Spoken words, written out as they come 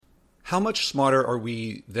how much smarter are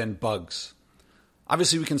we than bugs?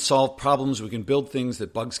 Obviously, we can solve problems, we can build things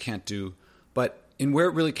that bugs can't do, but in where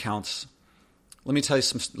it really counts, let me tell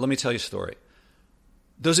you a story.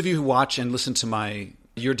 Those of you who watch and listen to my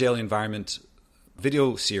Your Daily Environment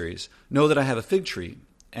video series know that I have a fig tree,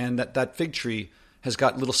 and that fig tree has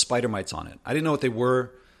got little spider mites on it. I didn't know what they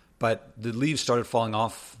were, but the leaves started falling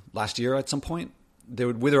off last year at some point. They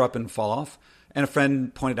would wither up and fall off. And a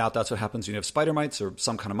friend pointed out that's what happens when you have spider mites or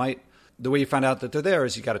some kind of mite. The way you find out that they're there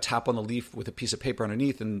is you got to tap on the leaf with a piece of paper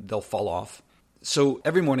underneath and they'll fall off. So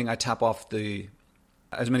every morning I tap off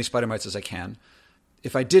as many spider mites as I can.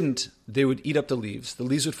 If I didn't, they would eat up the leaves. The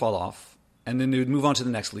leaves would fall off, and then they would move on to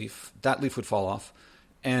the next leaf. That leaf would fall off.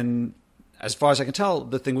 And as far as I can tell,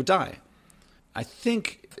 the thing would die. I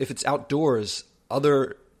think if it's outdoors,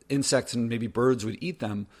 other insects and maybe birds would eat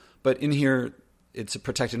them. But in here, it's a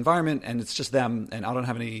protected environment, and it's just them, and I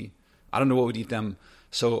don't know what would eat them,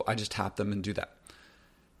 so I just tap them and do that.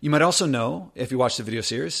 You might also know, if you watch the video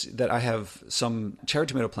series, that I have some cherry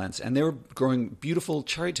tomato plants, and they were growing beautiful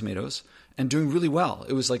cherry tomatoes and doing really well.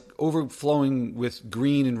 It was like overflowing with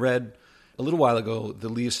green and red. A little while ago, the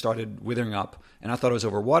leaves started withering up, and I thought I was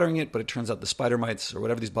overwatering it, but it turns out the spider mites, or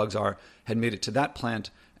whatever these bugs are, had made it to that plant.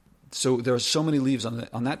 So there are so many leaves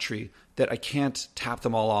on that tree that I can't tap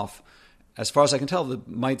them all off. As far as I can tell, the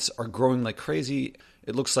mites are growing like crazy.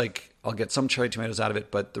 It looks like I'll get some cherry tomatoes out of it,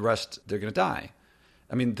 but the rest, they're going to die.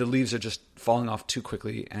 I mean, the leaves are just falling off too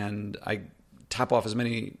quickly, and I tap off as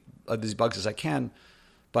many of these bugs as I can.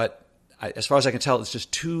 But as far as I can tell, it's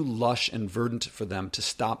just too lush and verdant for them to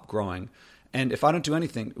stop growing. And if I don't do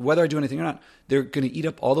anything, whether I do anything or not, they're going to eat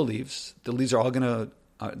up all the leaves. The leaves are all going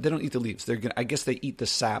to, they don't eat the leaves. I guess they eat the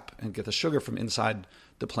sap and get the sugar from inside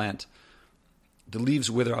the plant. The leaves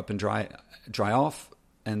wither up and dry off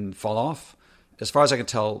and fall off. As far as I can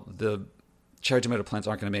tell, the cherry tomato plants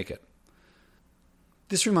aren't going to make it.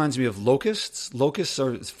 This reminds me of locusts.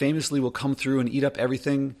 Locusts famously will come through and eat up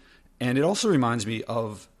everything. And it also reminds me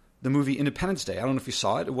of the movie Independence Day. I don't know if you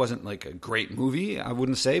saw it. It wasn't like a great movie, I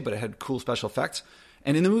wouldn't say, but it had cool special effects.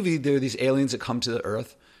 And in the movie, there are these aliens that come to the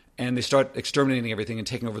Earth, and they start exterminating everything and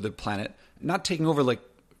taking over the planet. Not taking over like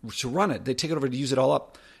to run it. They take it over to use it all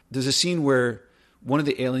up. There's a scene where one of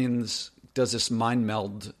the aliens does this mind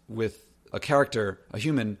meld with a character, a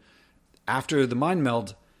human. After the mind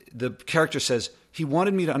meld, the character says, he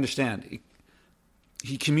wanted me to understand.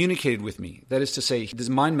 He communicated with me. That is to say, this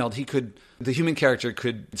mind meld, the human character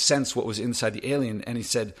could sense what was inside the alien. And he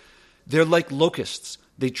said, they're like locusts.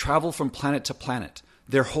 They travel from planet to planet.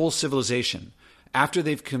 Their whole civilization. After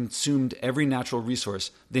they've consumed every natural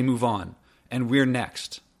resource, they move on. And we're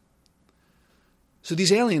next. So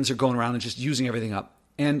these aliens are going around and just using everything up.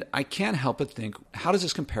 And I can't help but think, how does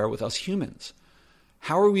this compare with us humans?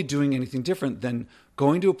 How are we doing anything different than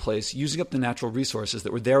going to a place, using up the natural resources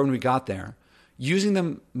that were there when we got there, using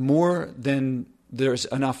them more than there's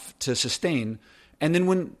enough to sustain, and then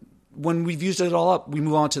when we've used it all up, we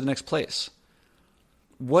move on to the next place?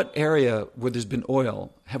 What area where there's been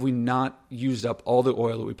oil have we not used up all the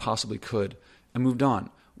oil that we possibly could and moved on?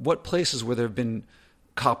 What places where there have been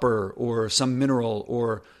copper or some mineral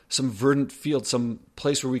or some verdant field, some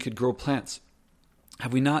place where we could grow plants,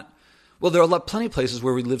 have we not? Well, there are plenty of places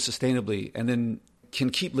where we live sustainably and then can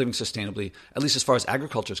keep living sustainably, at least as far as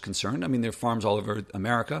agriculture is concerned. I mean, there are farms all over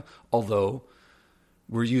America, although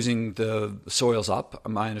we're using the soils up.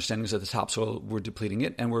 My understanding is that the topsoil, we're depleting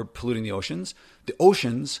it, and we're polluting the oceans. The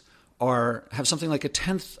oceans have something like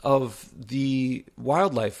 1/10 of the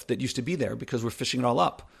wildlife that used to be there because we're fishing it all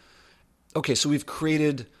up. Okay, so we've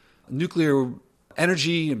created nuclear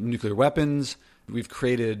energy, nuclear weapons, we've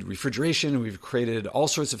created refrigeration, we've created all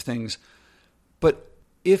sorts of things. But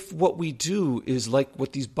if what we do is like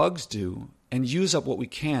what these bugs do and use up what we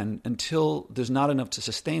can until there's not enough to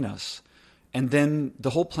sustain us, and then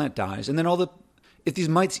the whole plant dies, and then if these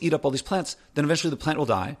mites eat up all these plants, then eventually the plant will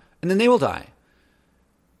die, and then they will die.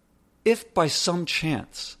 If by some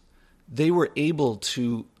chance they were able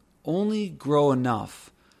to only grow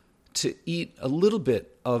enough to eat a little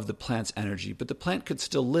bit of the plant's energy, but the plant could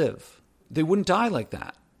still live, they wouldn't die like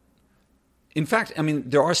that. In fact, I mean,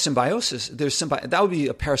 there are symbiosis. That would be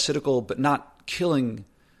a parasitical but not killing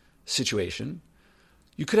situation.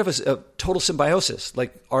 You could have a total symbiosis,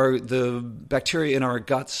 like the bacteria in our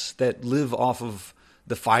guts that live off of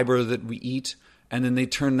the fiber that we eat, and then they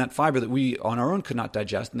turn that fiber that we on our own could not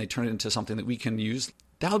digest, and they turn it into something that we can use.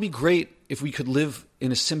 That would be great if we could live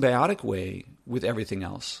in a symbiotic way with everything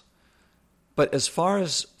else. But as far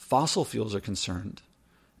as fossil fuels are concerned,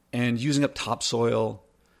 and using up topsoil,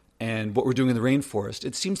 and what we're doing in the rainforest,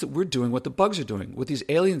 it seems that we're doing what the bugs are doing, what these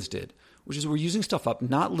aliens did. which is we're using stuff up,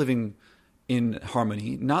 not living in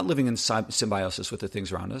harmony, not living in symbiosis with the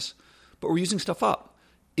things around us, but we're using stuff up.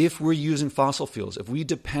 If we're using fossil fuels, if we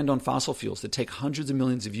depend on fossil fuels that take hundreds of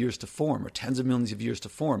millions of years to form or tens of millions of years to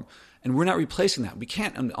form, and we're not replacing that, we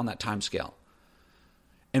can't on that time scale,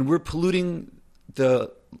 and we're polluting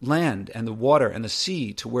the land and the water and the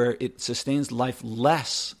sea to where it sustains life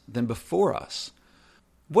less than before us,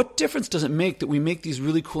 what difference does it make that we make these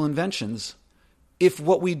really cool inventions if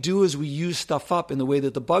what we do is we use stuff up in the way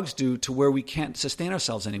that the bugs do to where we can't sustain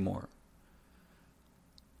ourselves anymore?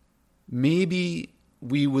 Maybe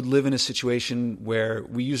we would live in a situation where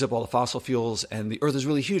we use up all the fossil fuels and the earth is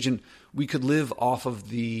really huge and we could live off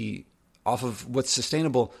of what's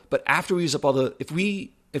sustainable. But after we use up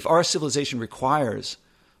if our civilization requires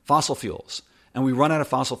fossil fuels and we run out of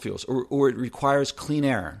fossil fuels, or it requires clean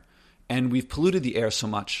air and we've polluted the air so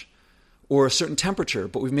much, or a certain temperature,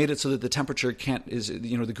 but we've made it so that the temperature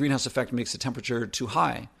the greenhouse effect makes the temperature too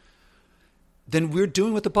high, then we're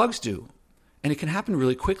doing what the bugs do. And it can happen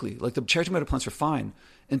really quickly. Like the cherry tomato plants are fine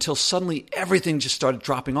until suddenly everything just started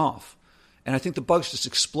dropping off. And I think the bugs just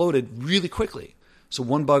exploded really quickly. So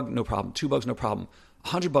 1 bug, no problem. 2 bugs, no problem.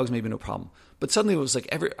 100 bugs, maybe no problem. But suddenly it was like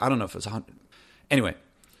I don't know if it was 100. Anyway,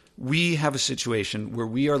 we have a situation where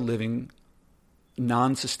we are living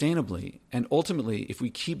non-sustainably. And ultimately, if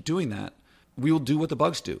we keep doing that, we will do what the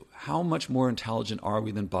bugs do. How much more intelligent are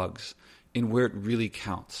we than bugs in where it really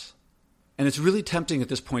counts? And it's really tempting at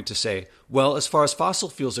this point to say, well, as far as fossil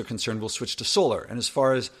fuels are concerned, we'll switch to solar. And as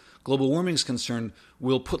far as global warming is concerned,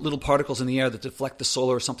 we'll put little particles in the air that deflect the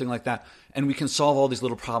solar or something like that, and we can solve all these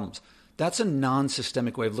little problems. That's a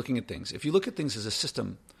non-systemic way of looking at things. If you look at things as a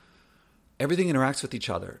system, everything interacts with each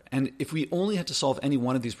other. And if we only had to solve any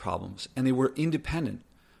one of these problems and they were independent,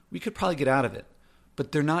 we could probably get out of it.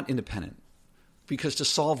 But they're not independent, because to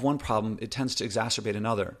solve one problem, it tends to exacerbate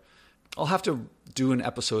another. I'll have to do an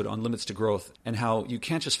episode on limits to growth and how you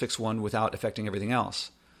can't just fix one without affecting everything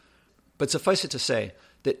else. But suffice it to say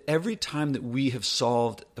that every time that we have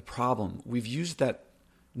solved a problem, we've used that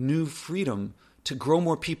new freedom to grow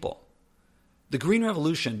more people. The Green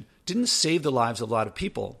Revolution didn't save the lives of a lot of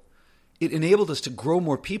people. It enabled us to grow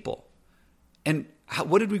more people. And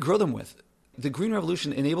what did we grow them with? The Green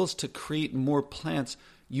Revolution enabled us to create more plants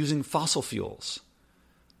using fossil fuels,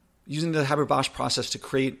 using the Haber-Bosch process to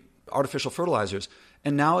create artificial fertilizers.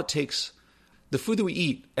 And now it takes the food that we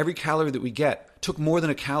eat, every calorie that we get took more than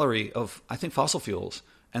a calorie of, I think, fossil fuels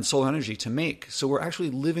and solar energy to make. So we're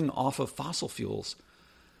actually living off of fossil fuels.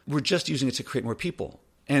 We're just using it to create more people.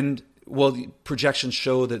 And the projections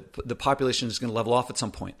show that the population is going to level off at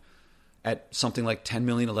some point at something like 10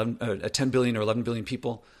 billion or 11 billion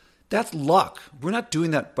people. That's luck. We're not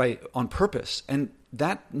doing that on purpose. And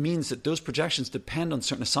that means that those projections depend on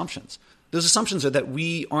certain assumptions. Those assumptions are that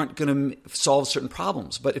we aren't going to solve certain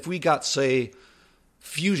problems. But if we got, say,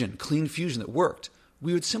 clean fusion that worked,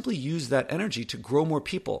 we would simply use that energy to grow more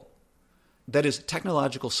people. That is,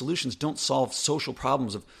 technological solutions don't solve social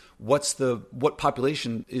problems of what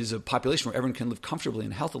population is a population where everyone can live comfortably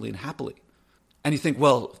and healthily and happily. And you think,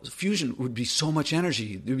 well, fusion would be so much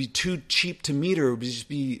energy. It would be too cheap to meter. It would just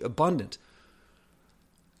be abundant.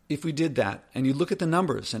 If we did that, and you look at the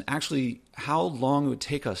numbers and actually how long it would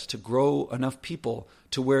take us to grow enough people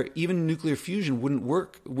to where even nuclear fusion wouldn't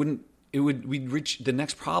work, we'd reach the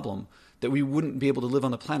next problem that we wouldn't be able to live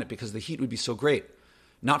on the planet because the heat would be so great.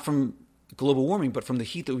 Not from global warming, but from the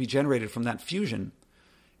heat that would be generated from that fusion.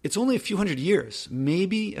 It's only a few hundred years,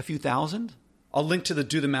 maybe a few thousand. I'll link to the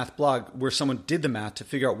Do the Math blog where someone did the math to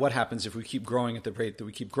figure out what happens if we keep growing at the rate that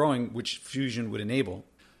we keep growing, which fusion would enable.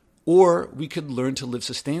 Or we could learn to live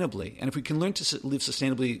sustainably. And if we can learn to live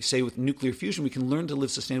sustainably, say with nuclear fusion, we can learn to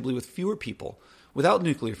live sustainably with fewer people without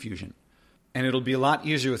nuclear fusion. And it'll be a lot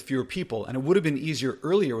easier with fewer people. And it would have been easier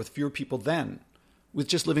earlier with fewer people then, with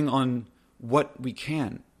just living on what we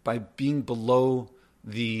can by being below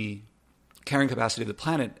the carrying capacity of the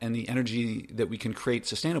planet and the energy that we can create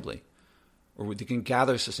sustainably, or we can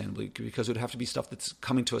gather sustainably, because it would have to be stuff that's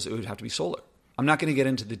coming to us. It would have to be solar. I'm not going to get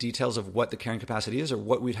into the details of what the carrying capacity is or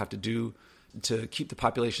what we'd have to do to keep the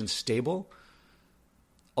population stable.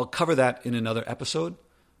 I'll cover that in another episode.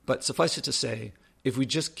 But suffice it to say, if we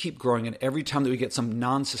just keep growing and every time that we get some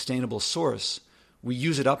non-sustainable source, we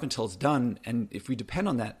use it up until it's done. And if we depend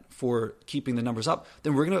on that for keeping the numbers up,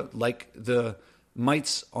 then we're going to, like the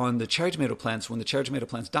mites on the cherry tomato plants, when the cherry tomato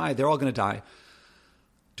plants die, they're all going to die.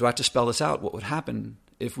 Do I have to spell this out? What would happen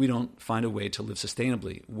if we don't find a way to live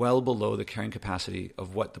sustainably, well below the carrying capacity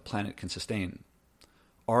of what the planet can sustain?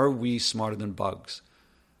 Are we smarter than bugs?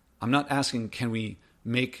 I'm not asking, can we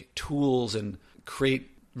make tools and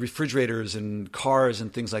create refrigerators and cars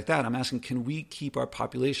and things like that. I'm asking, can we keep our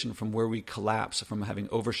population from where we collapse, from having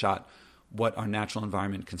overshot what our natural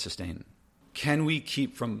environment can sustain? Can we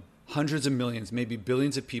keep from hundreds of millions, maybe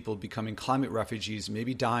billions of people becoming climate refugees,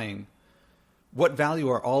 maybe dying? What value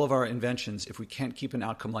are all of our inventions if we can't keep an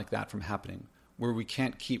outcome like that from happening, where we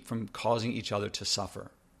can't keep from causing each other to suffer?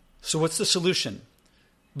 So what's the solution?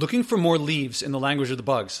 Looking for more leaves in the language of the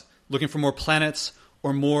bugs, looking for more planets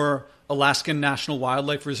or more Alaskan National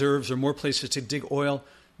Wildlife Reserves or more places to dig oil,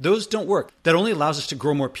 those don't work. That only allows us to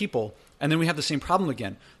grow more people. And then we have the same problem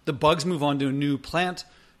again. The bugs move on to a new plant,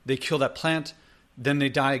 they kill that plant, then they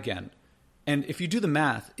die again. And if you do the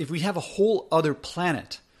math, if we have a whole other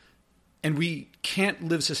planet and we can't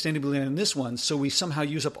live sustainably on this one, so we somehow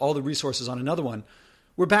use up all the resources on another one,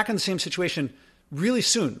 we're back in the same situation really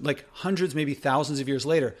soon, like hundreds, maybe thousands of years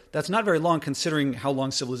later. That's not very long considering how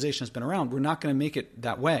long civilization has been around. We're not going to make it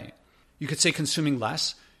that way. You could say consuming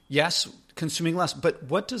less. Yes, consuming less. But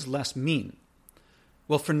what does less mean?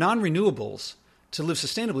 Well, for non-renewables, to live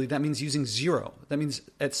sustainably, that means using zero. That means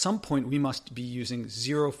at some point we must be using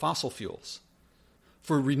zero fossil fuels.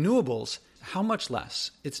 For renewables, how much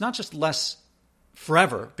less? It's not just less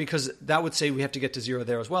forever, because that would say we have to get to zero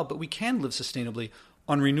there as well, but we can live sustainably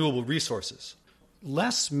on renewable resources.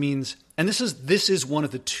 Less means, and this is one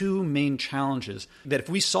of the two main challenges, that if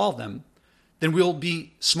we solve them, then we'll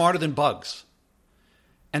be smarter than bugs.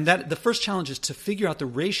 And that the first challenge is to figure out the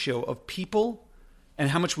ratio of people and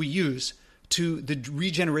how much we use to the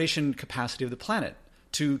regeneration capacity of the planet,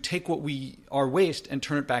 to take what our waste and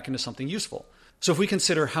turn it back into something useful. So if we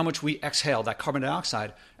consider how much we exhale, that carbon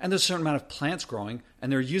dioxide, and there's a certain amount of plants growing,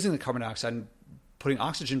 and they're using the carbon dioxide and putting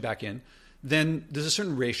oxygen back in, then there's a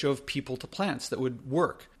certain ratio of people to plants that would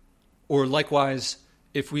work. Or likewise,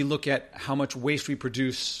 if we look at how much waste we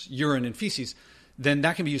produce, urine and feces, then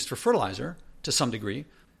that can be used for fertilizer to some degree.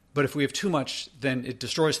 But if we have too much, then it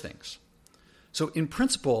destroys things. So in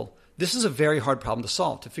principle, this is a very hard problem to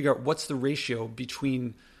solve, to figure out what's the ratio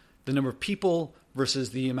between the number of people versus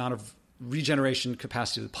the amount of regeneration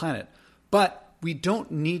capacity of the planet. But we don't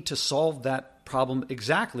need to solve that problem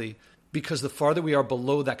exactly, because the farther we are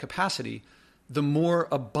below that capacity, the more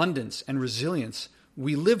abundance and resilience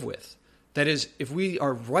we live with. That is, if we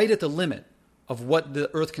are right at the limit of what the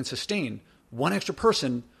Earth can sustain, one extra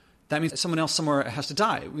person, that means someone else somewhere has to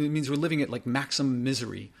die. It means we're living at like maximum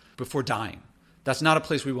misery before dying. That's not a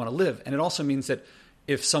place we want to live. And it also means that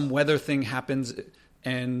if some weather thing happens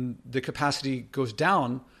and the capacity goes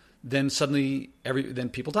down, then suddenly then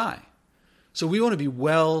people die. So we want to be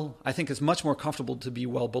I think it's much more comfortable to be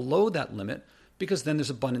well below that limit, because then there's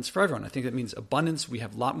abundance for everyone. I think that means abundance. We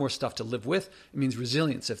have a lot more stuff to live with. It means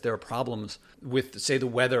resilience. If there are problems with, say, the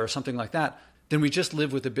weather or something like that, then we just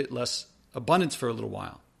live with a bit less abundance for a little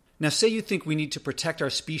while. Now, say you think we need to protect our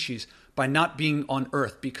species by not being on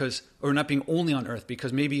Earth or not being only on Earth,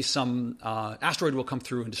 because maybe some asteroid will come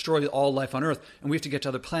through and destroy all life on Earth, and we have to get to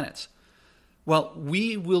other planets. Well,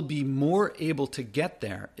 we will be more able to get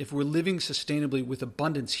there if we're living sustainably with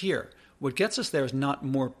abundance here. What gets us there is not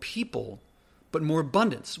more people, but more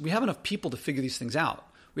abundance. We have enough people to figure these things out.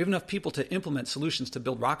 We have enough people to implement solutions to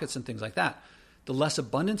build rockets and things like that. The less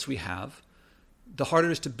abundance we have, the harder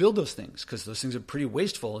it is to build those things, because those things are pretty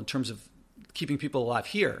wasteful in terms of keeping people alive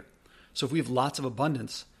here. So if we have lots of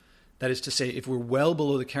abundance, that is to say, if we're well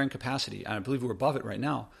below the carrying capacity, and I believe we're above it right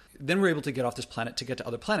now, then we're able to get off this planet to get to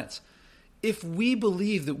other planets. If we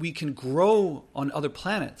believe that we can grow on other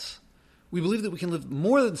planets, we believe that we can live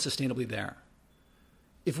more than sustainably there.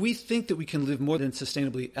 If we think that we can live more than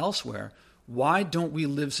sustainably elsewhere, why don't we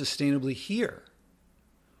live sustainably here?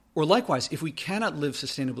 Or likewise, if we cannot live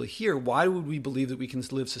sustainably here, why would we believe that we can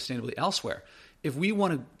live sustainably elsewhere? If we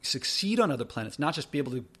want to succeed on other planets, not just be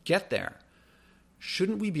able to get there,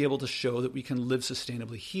 shouldn't we be able to show that we can live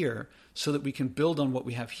sustainably here so that we can build on what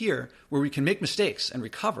we have here, where we can make mistakes and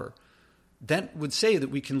recover? That would say that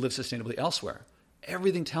we can live sustainably elsewhere.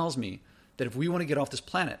 Everything tells me that if we want to get off this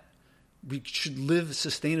planet, we should live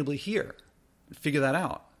sustainably here. Figure that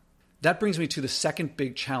out. That brings me to the second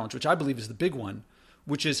big challenge, which I believe is the big one,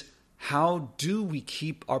 which is, how do we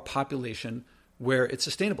keep our population where it's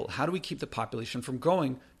sustainable? How do we keep the population from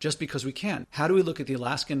growing just because we can? How do we look at the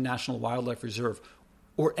Alaskan National Wildlife Reserve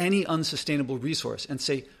or any unsustainable resource and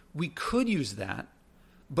say, we could use that,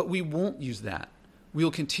 but we won't use that. We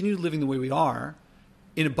will continue living the way we are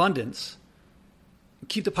in abundance,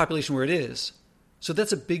 keep the population where it is. So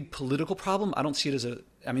that's a big political problem. I don't see it as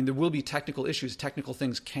there will be technical issues. Technical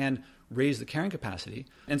things can raise the carrying capacity,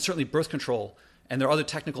 and certainly birth control. And there are other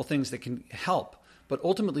technical things that can help. But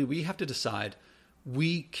ultimately, we have to decide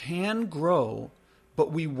we can grow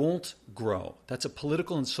but we won't grow. That's a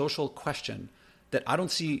political and social question that I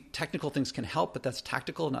don't see technical things can help, but that's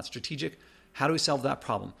tactical, not strategic. How do we solve that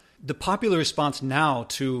problem? The popular response now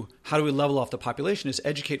to how do we level off the population is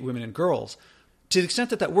educate women and girls. To the extent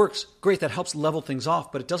that that works, great, that helps level things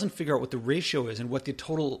off, but it doesn't figure out what the ratio is and what the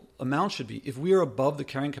total amount should be. If we are above the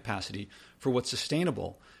carrying capacity for what's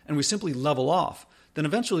sustainable and we simply level off, then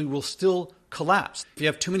eventually we'll still collapse. If you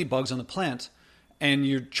have too many bugs on the plant and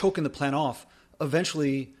you're choking the plant off,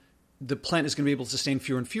 eventually the plant is going to be able to sustain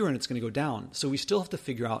fewer and fewer and it's going to go down. So we still have to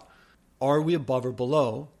figure out, are we above or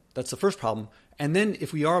below? That's the first problem. And then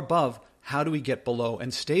if we are above, how do we get below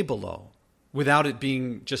and stay below without it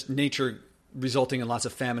being just nature resulting in lots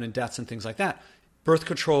of famine and deaths and things like that? Birth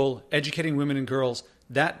control, educating women and girls,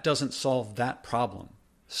 that doesn't solve that problem.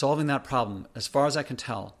 Solving that problem, as far as I can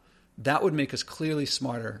tell, that would make us clearly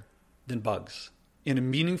smarter than bugs in a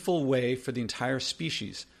meaningful way for the entire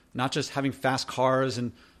species, not just having fast cars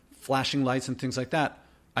and flashing lights and things like that.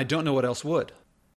 I don't know what else would.